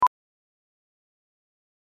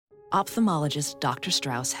Ophthalmologist Dr.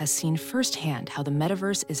 Strauss has seen firsthand how the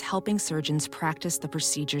metaverse is helping surgeons practice the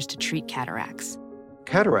procedures to treat cataracts.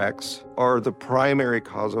 Cataracts are the primary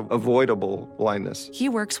cause of avoidable blindness. He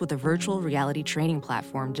works with a virtual reality training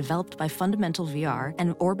platform developed by Fundamental VR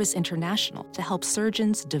and Orbis International to help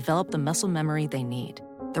surgeons develop the muscle memory they need.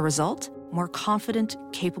 The result? More confident,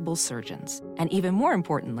 capable surgeons. And even more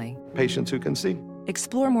importantly, Patients who can see.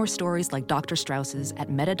 explore more stories like Dr. Strauss's at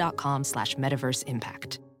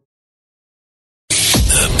meta.com/metaverseimpact.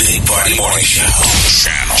 The Big Party Morning Show.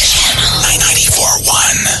 Channel 994.1.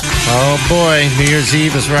 Oh boy, New Year's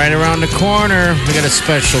Eve is right around the corner. We got a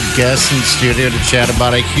special guest in the studio to chat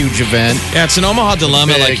about a huge event. Yeah, it's an Omaha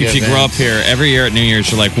dilemma. Big Like if you event. grow up here, every year at New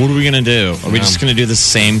Year's, you're like, what are we going to do? Are we just going to do the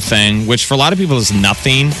same thing? Which for a lot of people is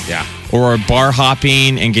nothing. Yeah. Or bar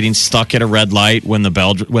hopping and getting stuck at a red light when the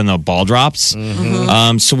ball drops.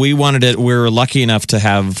 So we wanted it. We were lucky enough to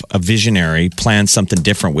have a visionary plan something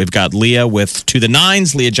different. We've got Leah with To the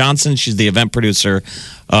Nines, Leah Johnson. She's the event producer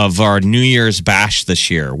of our New Year's Bash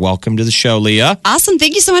this year. Welcome to the show, Leah. Awesome.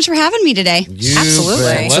 Thank you so much for having me today.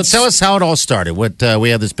 Absolutely. So tell us how it all started. We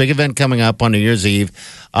have this big event coming up on New Year's Eve.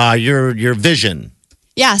 Your vision.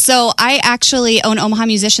 Yeah, so I actually own Omaha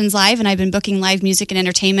Musicians Live, and I've been booking live music and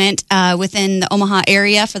entertainment within the Omaha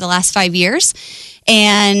area for the last 5 years.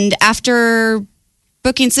 And after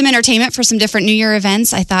booking some entertainment for some different New Year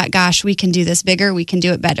events, I thought, gosh, we can do this bigger. We can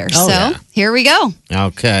do it better. Here we go.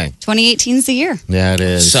 Okay. 2018 is the year. Yeah, it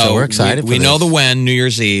is. So we're excited We for know this. the when, New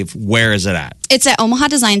Year's Eve. Where is it at? It's at Omaha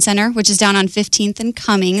Design Center, which is down on 15th and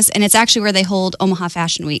Cummings, and it's actually where they hold Omaha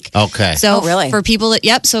Fashion Week. Okay. So really? for people that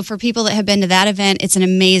have been to that event, it's an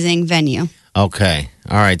amazing venue. Okay.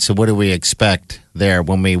 All right. So what do we expect there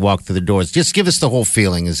when we walk through the doors? Just give us the whole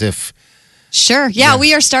feeling as if... Sure. Yeah,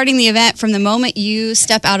 we are starting the event from the moment you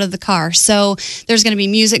step out of the car. So there's going to be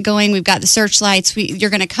music going. We've got the searchlights. You're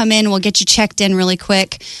going to come in. We'll get you checked in really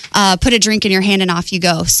quick. Put a drink in your hand and off you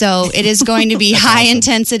go. So it is going to be high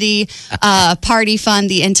intensity party fun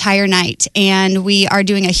the entire night. And we are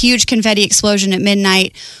doing a huge confetti explosion at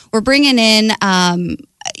midnight. We're bringing in...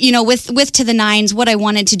 with To the Nines, what I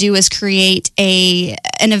wanted to do is create an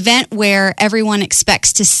event where everyone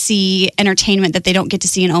expects to see entertainment that they don't get to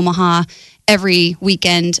see in Omaha every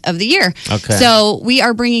weekend of the year. Okay. So we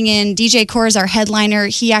are bringing in DJ Core as our headliner.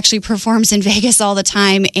 He actually performs in Vegas all the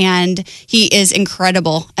time, and he is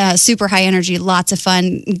incredible. Super high energy, lots of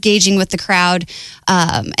fun, engaging with the crowd.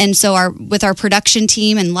 And so with our production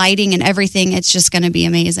team and lighting and everything, it's just going to be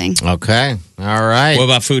amazing. Okay. All right. What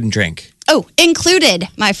about food and drink? Oh, included,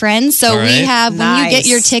 my friends. So we have, when you get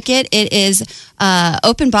your ticket, it is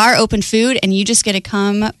open bar, open food, and you just get to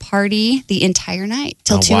come party the entire night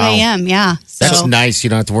till 2 a.m. Yeah. That's nice. You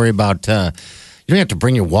don't have to worry about, you don't have to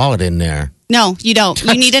bring your wallet in there. No, you don't.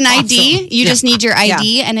 You need an ID. You just need your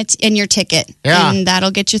ID and your ticket. Yeah. And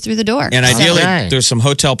that'll get you through the door. And ideally, Okay. there's some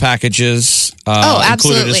hotel packages included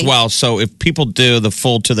absolutely. as well. So if people do the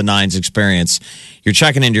full To the Nines experience, you're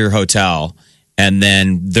checking into your hotel, and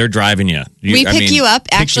then they're driving you. We pick you up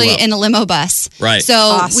actually in a limo bus. Right.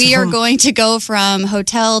 So we are going to go from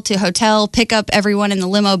hotel to hotel, pick up everyone in the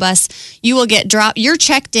limo bus. You will get dropped. You're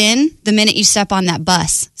checked in the minute you step on that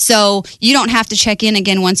bus. So you don't have to check in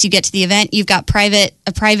again once you get to the event. You've got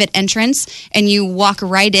a private entrance, and you walk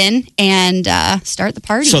right in and start the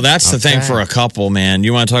party. So that's the thing for a couple, man.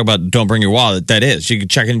 You want to talk about don't bring your wallet. That is. You can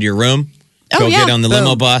check into your room. Go get on the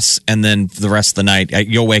limo bus, and then for the rest of the night,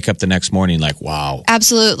 you'll wake up the next morning like, wow.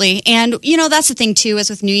 Absolutely. And, that's the thing, too, is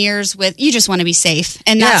with New Year's, you just want to be safe.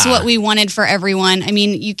 And that's what we wanted for everyone. I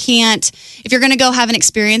mean, you can't, if you're going to go have an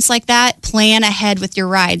experience like that, plan ahead with your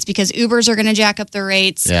rides, because Ubers are going to jack up their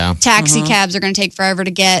rates. Yeah. Taxi cabs are going to take forever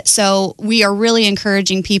to get. So we are really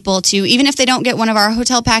encouraging people to, even if they don't get one of our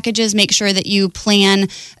hotel packages, make sure that you plan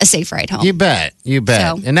a safe ride home. You bet.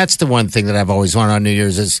 So. And that's the one thing that I've always wanted on New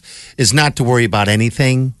Year's is not to worry about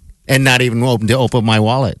anything and not even open my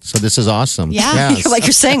wallet. So this is awesome. Yeah. Yes. Like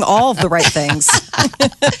you're saying all of the right things.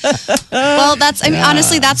 Well,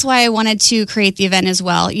 honestly, that's why I wanted to create the event as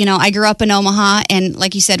well. I grew up in Omaha, and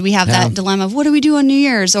like you said, we have that dilemma of what do we do on New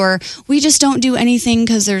Year's, or we just don't do anything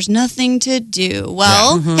because there's nothing to do.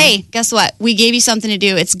 Well, hey, guess what? We gave you something to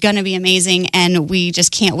do. It's going to be amazing, and we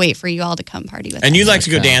just can't wait for you all to come party with us. And you like to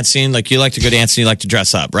go dancing, like you like to go dancing, you like to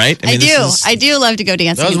dress up, right? I do love to go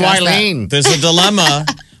dancing. That was and dress up. Wileen. There's a dilemma.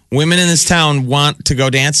 Women in this town want to go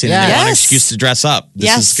dancing, and they want an Yes. excuse to dress up.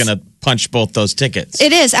 This is going to punch both those tickets.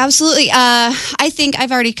 It is, absolutely. I think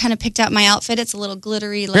I've already kind of picked out my outfit. It's a little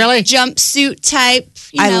glittery, like Really? jumpsuit type.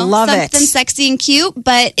 I love it. something sexy and cute,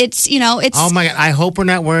 but it's, it's... Oh, my God. I hope we're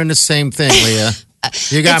not wearing the same thing, Leah.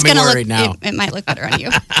 You got it's me gonna worried look, now. It might look better on you.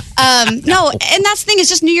 No, and that's the thing. It's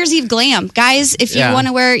just New Year's Eve glam, guys. If you want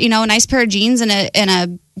to wear, a nice pair of jeans and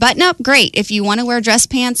a button up, great. If you want to wear dress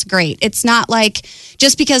pants, great. It's not like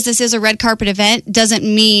just because this is a red carpet event doesn't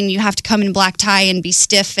mean you have to come in black tie and be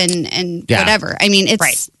stiff and whatever. I mean,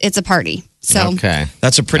 it's a party. So Okay.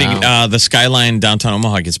 That's a pretty, the skyline downtown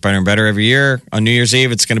Omaha gets better and better every year. On New Year's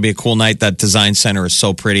Eve, it's going to be a cool night. That design center is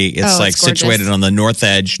so pretty. It's it's gorgeous. situated on the north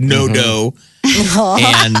edge, no-do.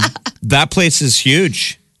 And that place is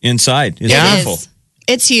huge inside. It's beautiful.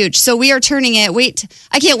 It's huge. So we are turning it.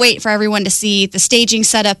 I can't wait for everyone to see the staging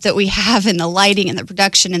setup that we have and the lighting and the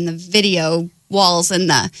production and the video walls and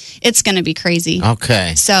it's going to be crazy.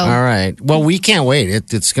 Okay. So all right. Well, we can't wait.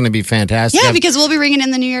 It's going to be fantastic. Yeah, because we'll be ringing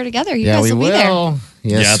in the new year together. You guys will be there.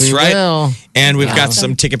 Yes, that's we right. will. And we've got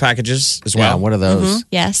some ticket packages as well. Yeah, what are those?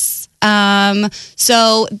 Yes.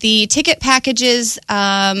 So the ticket packages,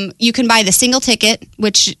 you can buy the single ticket,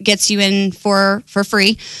 which gets you in for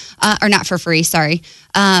free, or not for free. Sorry.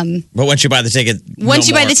 But once you buy the ticket, once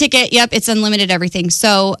you buy the ticket, yep, it's unlimited everything.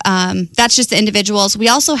 So that's just the individuals. We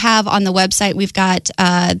also have on the website, we've got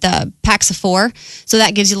the packs of 4, so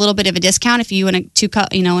that gives you a little bit of a discount if you and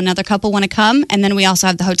another couple want to come. And then we also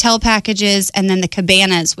have the hotel packages, and then the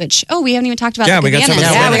cabanas, which we haven't even talked about. the we got cabanas.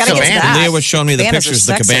 some. Yeah, we gotta get to that. Leah was showing me the Cabanas are pictures.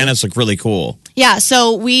 The sexy. cabanas look really cool. Yeah,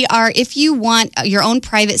 so we are, if you want your own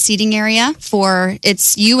private seating area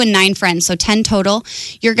it's you and 9 friends, so 10 total,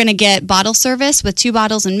 you're going to get bottle service with 2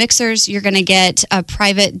 bottles and mixers. You're going to get a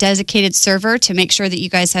private dedicated server to make sure that you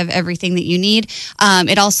guys have everything that you need.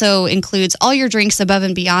 It also includes all your drinks above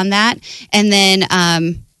and beyond that. And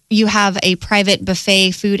then you have a private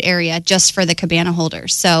buffet food area just for the cabana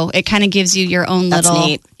holders. So it kind of gives you your own That's little,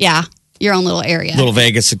 neat. your own little area. Little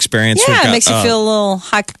Vegas experience. Yeah, We've it got, makes you feel a little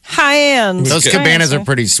high end. Those cabanas are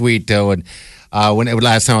pretty sweet, though. And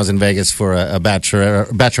last time I was in Vegas for a bachelor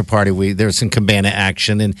party, there was some cabana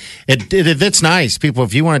action, and it's nice. People,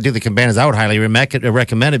 if you want to do the cabanas, I would highly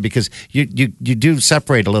recommend it because you do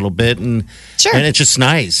separate a little bit, and Sure. and it's just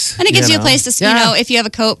nice. And it gives you a place to, if you have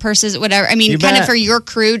a coat, purses, whatever. I mean, You kind of bet. for your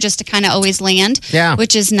crew, just to kind of always land. Yeah.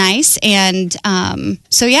 Which is nice. And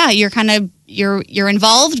so, you're kind of, you're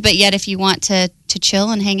involved, but yet if you want to chill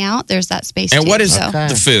and hang out, there's that space. And too, what is so.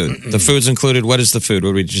 the food? The food's included. What is the food? What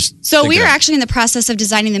do we just? So think we are of? actually in the process of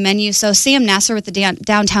designing the menu. So Sam Nasser with the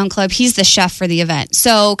Downtown Club, he's the chef for the event.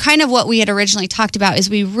 So kind of what we had originally talked about is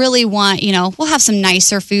we really want, we'll have some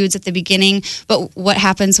nicer foods at the beginning, but what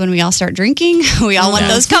happens when we all start drinking? We all want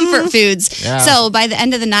those comfort foods. Yeah. So by the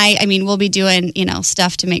end of the night, we'll be doing,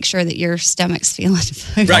 stuff to make sure that your stomach's feeling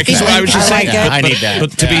Right, because I was just I saying, like it. but, I need that.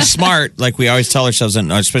 But to be smart, like we always tell ourselves,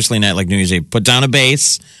 and especially a night like New Year's Eve, put down a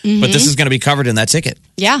base. But this is going to be covered in that ticket.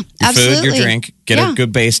 Yeah, Your absolutely. food, your drink, get a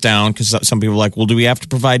good base down. Because some people are like, well, do we have to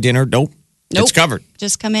provide dinner? Nope. It's covered.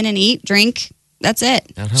 Just come in and eat, drink. That's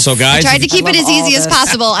it. So, guys, Tried to keep it love as easy all as this.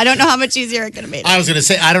 possible. I don't know how much easier it could have made it. I was going to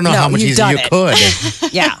say, I don't know No, how much you've easier done you it.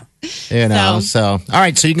 could. Yeah. So all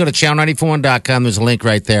right, so you can go to channel94.com. There's a link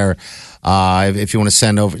right there. If you want to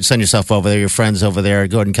send yourself over there, your friends over there,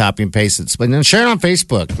 go ahead and copy and paste it. And then share it on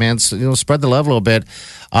Facebook, man. So, spread the love a little bit.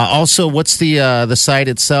 Also, what's the site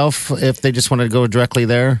itself if they just want to go directly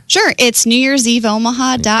there? Sure, it's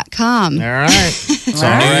NewYear'sEveOmaha.com. All right. It's all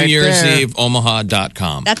right New Year's there. Eve,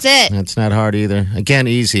 Omaha.com. That's it. That's not hard either. Again,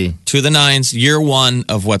 easy. To the nines, year one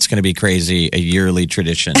of what's going to be crazy, a yearly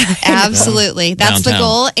tradition. Absolutely. That's the Downtown.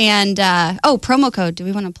 goal. And, promo code. Do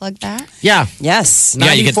we want to plug that? Yeah. Yes.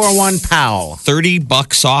 Yeah, you get 94.1 POW.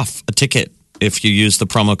 $30 off a ticket if you use the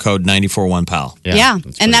promo code 941PAL. Yeah. that's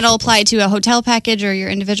And pretty that'll simple. apply to a hotel package or your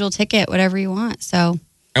individual ticket, whatever you want. So,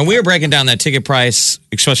 And we are breaking down that ticket price,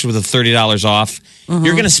 especially with the $30 off.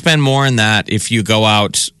 You're going to spend more in that if you go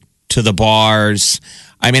out to the bars.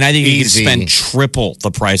 I mean, I think you could Easy. spend triple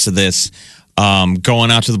the price of this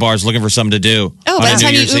going out to the bars looking for something to do. by on the a New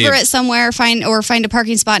time you Year's Uber Eve. it somewhere, find a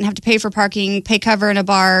parking spot and have to pay for parking, pay cover in a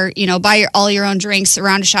bar, buy all your own drinks, a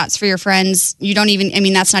round of shots for your friends. You don't even,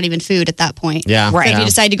 that's not even food at that point. Yeah. Right. If Yeah. you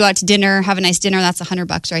decide to go out to dinner, have a nice dinner, that's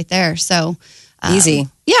 $100 right there. So Easy.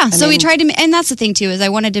 yeah. So we mean- tried to, and that's the thing too, is I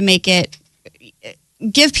wanted to make it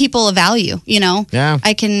give people a value. Yeah.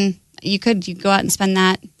 You could go out and spend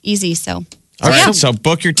that easy. So. All right, yeah. so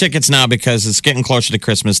book your tickets now because it's getting closer to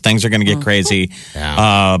Christmas. Things are going to get crazy.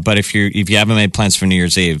 Yeah. But if you haven't made plans for New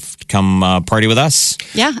Year's Eve, come party with us.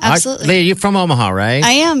 Yeah, absolutely. Leah, you're from Omaha, right?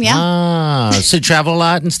 I am, yeah. So you travel a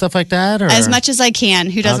lot and stuff like that? Or? As much as I can.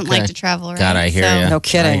 Who doesn't Okay. like to travel, right? God, I hear So- you. No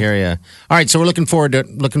kidding. I hear you. All right, so we're looking forward to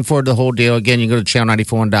the whole deal. Again, you can go to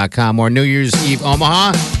channel94.com or New Year's Eve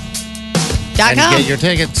Omaha and .com. get your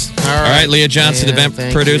tickets. All right, Leah Johnson, event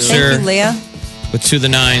thank producer. Thank you, Leah. with To the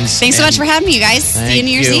Nines. Thanks so much for having me, you guys. See you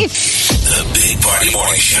New Year's Eve. The Big Party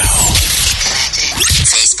Morning Show.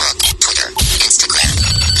 Facebook, Twitter, Instagram.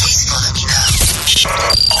 Please follow me now.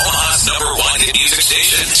 Omaha's #1 hit music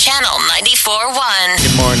station. Channel 94.1.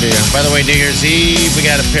 Good morning to you. By the way, New Year's Eve, we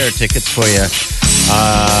got a pair of tickets for you.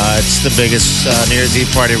 It's the biggest New Year's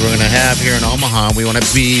Eve party we're going to have here in Omaha. We want to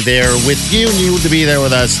be there with you and you to be there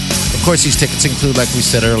with us. Of course, these tickets include, like we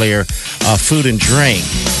said earlier, food and drink.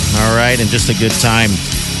 All right, and just a good time.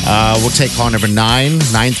 We'll take call number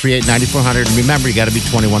 938-9400. And remember, you got to be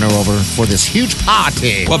 21 or over for this huge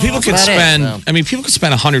party. Well, people could spend. People could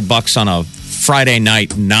spend $100 on a Friday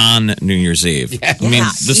night non-New Year's Eve. Yeah. I mean,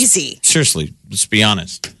 easy. Seriously, let's be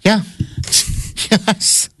honest. Yeah.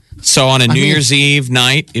 Yes. So on a New Year's Eve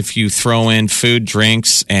night, if you throw in food,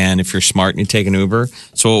 drinks, and if you're smart and you take an Uber,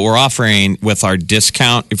 so what we're offering with our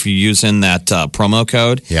discount, if you're using that promo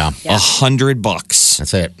code, $100.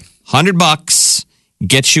 That's it. $100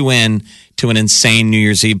 gets you in to an insane New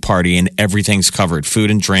Year's Eve party, and everything's covered,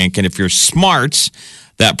 food and drink. And if you're smart,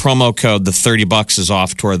 that promo code, the $30 is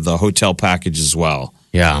off toward the hotel package as well.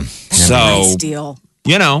 Yeah. So, Nice deal.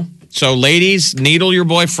 you know, so ladies, needle your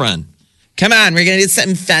boyfriend. Come on, we're going to do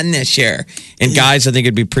something fun this year. And guys, I think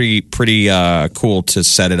it'd be pretty cool to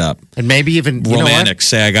set it up. And maybe even you know what? Romantic.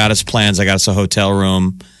 Say, I got us plans. I got us a hotel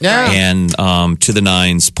room. Yeah. And To the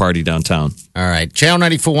Nines party downtown. All right. Channel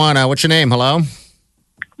 94.1. What's your name? Hello?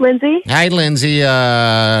 Lindsay. Hi, Lindsay.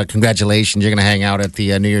 Congratulations. You're going to hang out at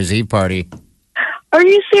the New Year's Eve party. Are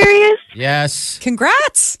you serious? Yes.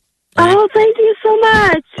 Congrats. Oh, thank you so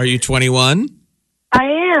much. Are you 21? I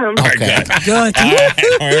am. Okay. Good.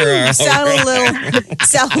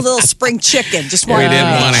 sound a little spring chicken. Just We want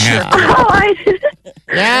didn't want to have to. Oh, I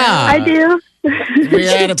Yeah. I do.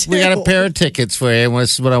 We got a pair of tickets for you. And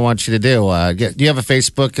this is what I want you to do. Do you have a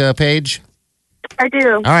Facebook page? I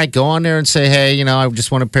do. All right, go on there and say, hey, you know, I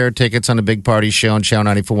just want a pair of tickets on the big party show on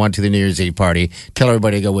Channel 94.1 to the New Year's Eve party. Tell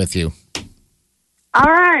everybody to go with you. All right. All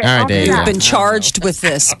right, I'll do there you that. go. You've been charged with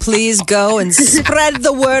this. Please go and spread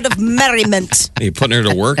the word of merriment. Are you putting her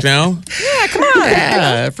to work now? Yeah, come on.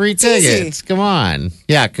 Yeah, free tickets. Come on.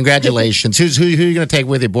 Yeah, congratulations. Who are you going to take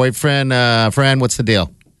with you? Boyfriend, friend? What's the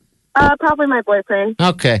deal? Probably my boyfriend.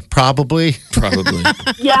 Okay, probably. Probably.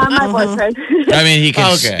 Yeah, my boyfriend. I mean, he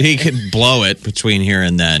Okay. could blow it between here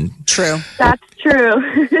and then. True. That's true.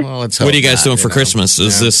 Well, let's What hope are you guys not, doing for know. Christmas?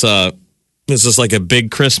 Is this like a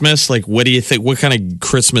big Christmas? Like, what do you think? What kind of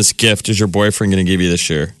Christmas gift is your boyfriend going to give you this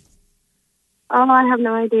year? Oh, I have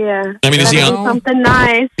no idea. I mean, is he Gotta do on? something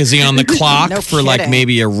nice? Is he on the clock No for like kidding.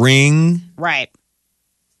 maybe a ring? Right.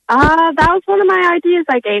 That was one of my ideas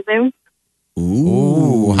I gave him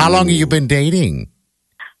Ooh, how long have you been dating?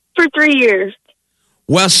 for 3 years.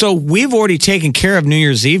 Well, so we've already taken care of New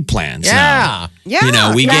Year's Eve plans. now. Yeah. You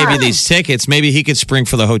know, we Yeah. gave you these tickets. Maybe he could spring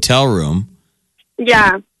for the hotel room.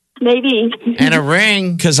 Yeah, maybe. And a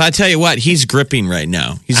ring. Because I tell you what, he's gripping right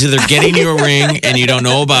now. He's either getting you a ring and you don't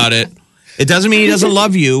know about it. It doesn't mean he doesn't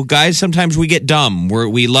love you, guys. Sometimes we get dumb.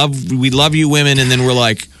 We love you women, and then we're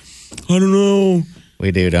like, I don't know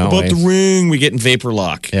We do, don't about we? the ring. We get in vapor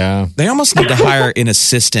lock. Yeah. They almost need to hire an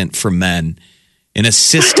assistant for men. An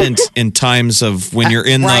assistant in times of when you're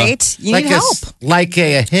in Right. You like need help. like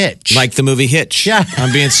a hitch. like the movie Hitch. Yeah.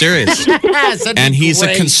 I'm being serious. And he's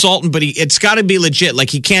a consultant, but it's got to be legit. Like,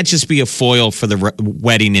 he can't just be a foil for the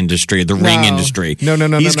wedding industry, the ring industry. No.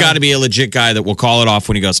 He's got to be a legit guy that will call it off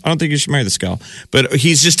when he goes, I don't think you should marry this gal. But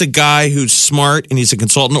he's just a guy who's smart, and he's a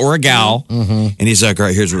consultant or a gal. And he's like, all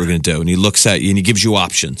right, here's what we're going to do. And he looks at you and he gives you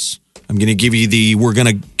options. I'm going to give you we're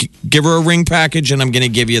going to give her a ring package, and I'm going to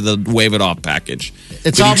give you the wave it off package.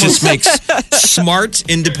 It's But almost he just makes smart,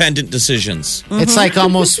 independent decisions. It's like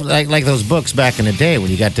almost like those books back in the day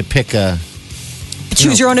when you got to pick a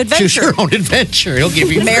Choose your own adventure. choose your own adventure. He'll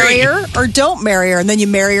give you Marry three. her or don't marry her. And then you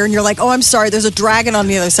marry her and you're like, oh, I'm sorry, there's a dragon on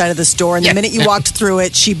the other side of this door. And the minute you walked through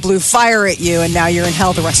it, she blew fire at you and now you're in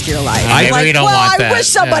hell the rest of your life. Maybe I'm like, we don't well, want I that. wish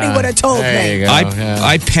somebody Yeah. would have told There me. you go.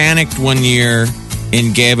 I panicked one year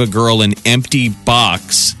and gave a girl an empty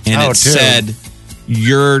box, and it too. said,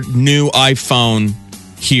 your new iPhone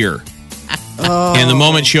here. And the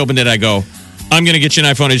moment she opened it, I go, I'm going to get you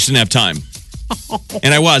an iPhone. I just didn't have time.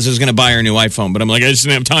 And I was going to buy her a new iPhone, but I'm like, I just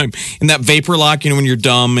didn't have time. And that vapor lock, when you're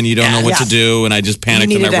dumb and you don't know what to do, and I just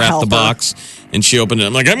panicked and I needed a wrapped the helper. box, and she opened it.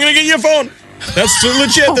 I'm like, I'm going to get you a phone. That's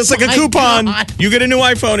legit. That's like a my coupon. God. You get a new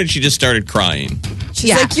iPhone. And she just started crying.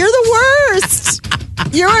 She's like, you're the worst.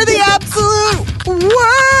 You're the absolute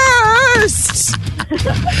worst.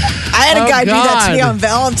 I had a guy do that to me on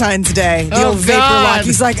Valentine's Day. The old vapor lock.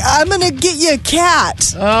 He's like, I'm going to get you a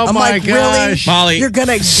cat. I'm like, really? Molly, you're going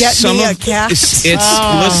to get me a cat?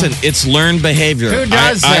 Listen, it's learned behavior. Who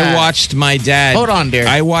does that? I watched my dad. Hold on, dear.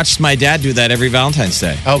 I watched my dad do that every Valentine's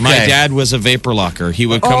Day. Okay. My dad was a vapor locker. He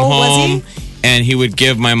would come home and he would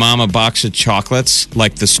give my mom a box of chocolates,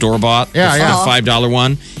 like the store-bought, the $5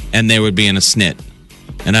 one, and they would be in a snit.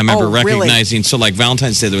 And I remember recognizing, so like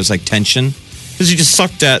Valentine's Day, there was like tension. Because he just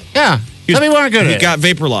sucked at. Yeah. Let me weren't good at it. He got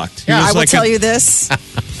vapor locked. Yeah, I will tell you this.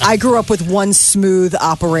 I grew up with one smooth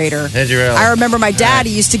operator. Did you really? I remember my dad,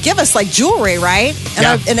 he used to give us like jewelry, right?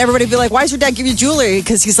 And everybody would be like, why does your dad give you jewelry?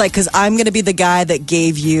 Because he's like, because I'm going to be the guy that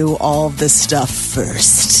gave you all this stuff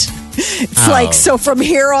first. It's like, so from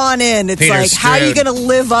here on in, it's Peter like, how are you going to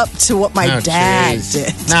live up to what my dad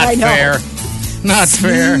did? Not fair. Not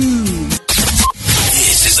fair.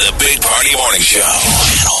 This is the Big Party Morning Show.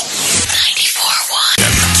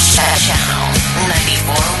 Channel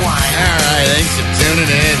 94.1. All right, thanks for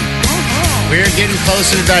tuning in. We're getting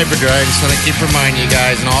closer to diaper dry. I just want to keep reminding you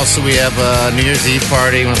guys. And also, we have a New Year's Eve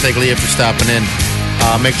party. I want to thank Leah for stopping in.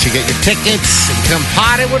 Make sure you get your tickets and come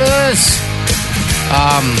party with us.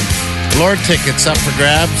 Lord tickets up for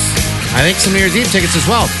grabs. I think some New Year's Eve tickets as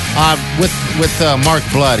well. With Mark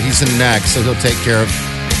Blood. He's in next, so he'll take care of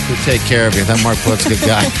you. That Mark Blood's a good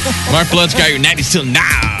guy. Mark Blood's got your 90s till now.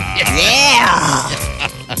 Yeah.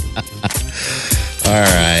 All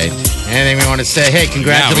right. Anything we want to say? Hey,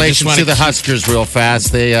 congratulations to the Huskers real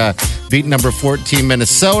fast. They beat number 14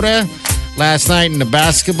 Minnesota last night in the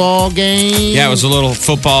basketball game. Yeah, it was a little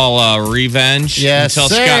football revenge. Yes,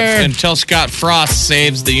 until Scott Frost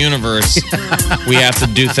saves the universe. We have to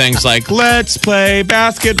do things like, let's play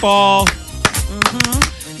basketball.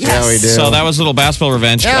 Yeah, we do. So that was a little basketball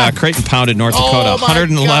revenge. Yeah. Creighton pounded North Dakota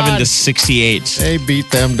 111 to 68. They beat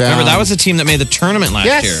them down. Remember, that was a team that made the tournament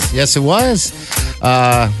last year. Yes, it was.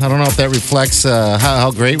 I don't know if that reflects how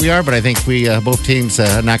great we are, but I think we both teams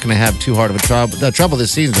are not going to have too hard of a trouble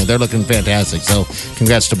this season. They're looking fantastic. So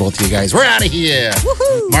congrats to both of you guys. We're out of here.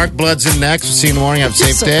 Woo-hoo. Mark Blood's in next. We'll see you in the morning. Have a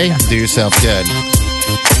safe day. Do yourself good.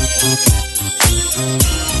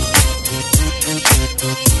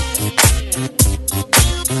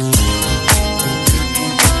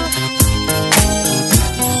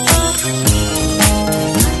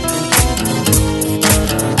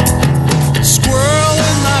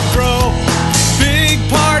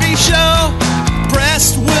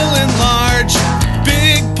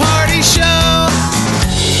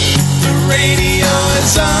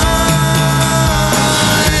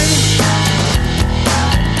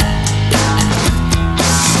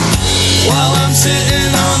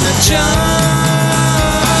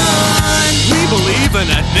 We believe in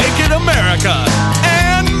a naked America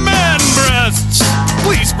and man breasts.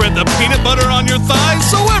 Please spread the peanut butter on your thighs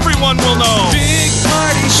so everyone will know. Big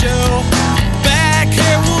party show. Back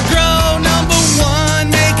hair will grow. Number one,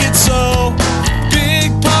 make it so.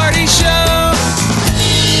 Big party show.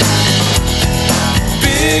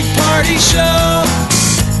 Big party show.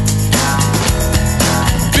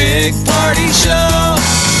 Big party show.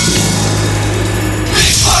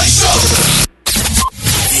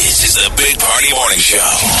 This is the Big Party Morning Show.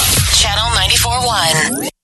 Channel 94.1.